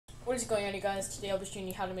What is going on, you guys? Today I'll be showing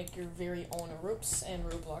you how to make your very own ropes in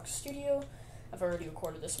Roblox Studio. I've already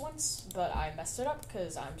recorded this once, but I messed it up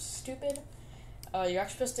because I'm stupid. You're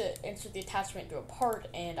actually supposed to insert the attachment into a part,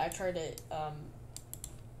 and I tried to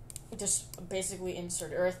just basically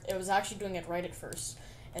insert it. Or it was actually doing it right at first,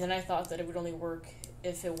 and then I thought that it would only work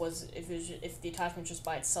if the attachment was just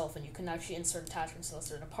by itself, and you couldn't actually insert attachments unless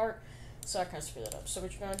they're in a part. So I kind of screwed that up. So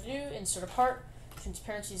what you're going to do, insert a part.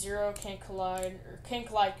 Transparency 0, can't collide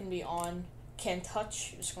can be on, can't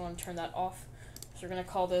touch. You're just going to turn that off. So we're going to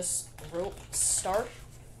call this rope start,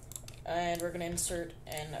 and we're going to insert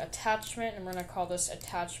an attachment, and we're going to call this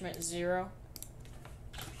attachment 0.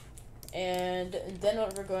 And then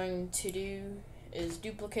what we're going to do is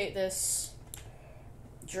duplicate this,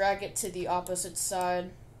 drag it to the opposite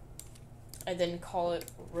side, and then call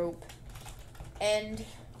it rope end.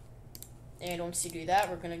 And once you do that,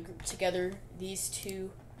 we're going to group together these two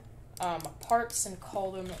parts and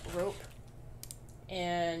call them rope.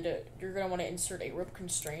 And you're going to want to insert a rope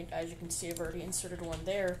constraint. As you can see, I've already inserted one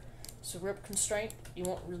there. So rope constraint, you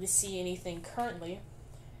won't really see anything currently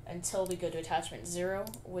until we go to attachment 0,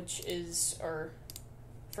 which is our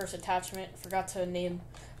first attachment. Forgot to name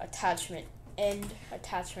attachment end,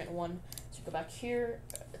 attachment 1. So go back here,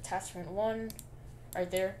 attachment 1, right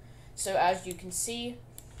there. So as you can see,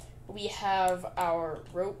 we have our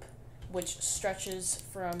rope, which stretches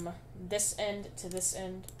from this end to this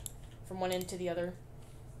end, from one end to the other,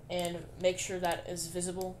 and make sure that is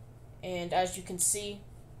visible. And as you can see,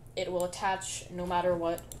 it will attach no matter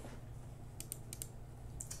what.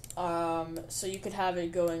 So you could have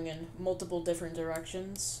it going in multiple different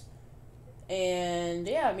directions. And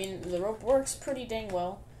yeah, I mean, the rope works pretty dang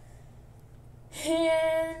well.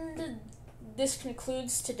 And this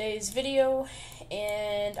concludes today's video,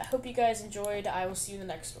 and I hope you guys enjoyed. I will see you in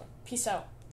the next one. Peace out.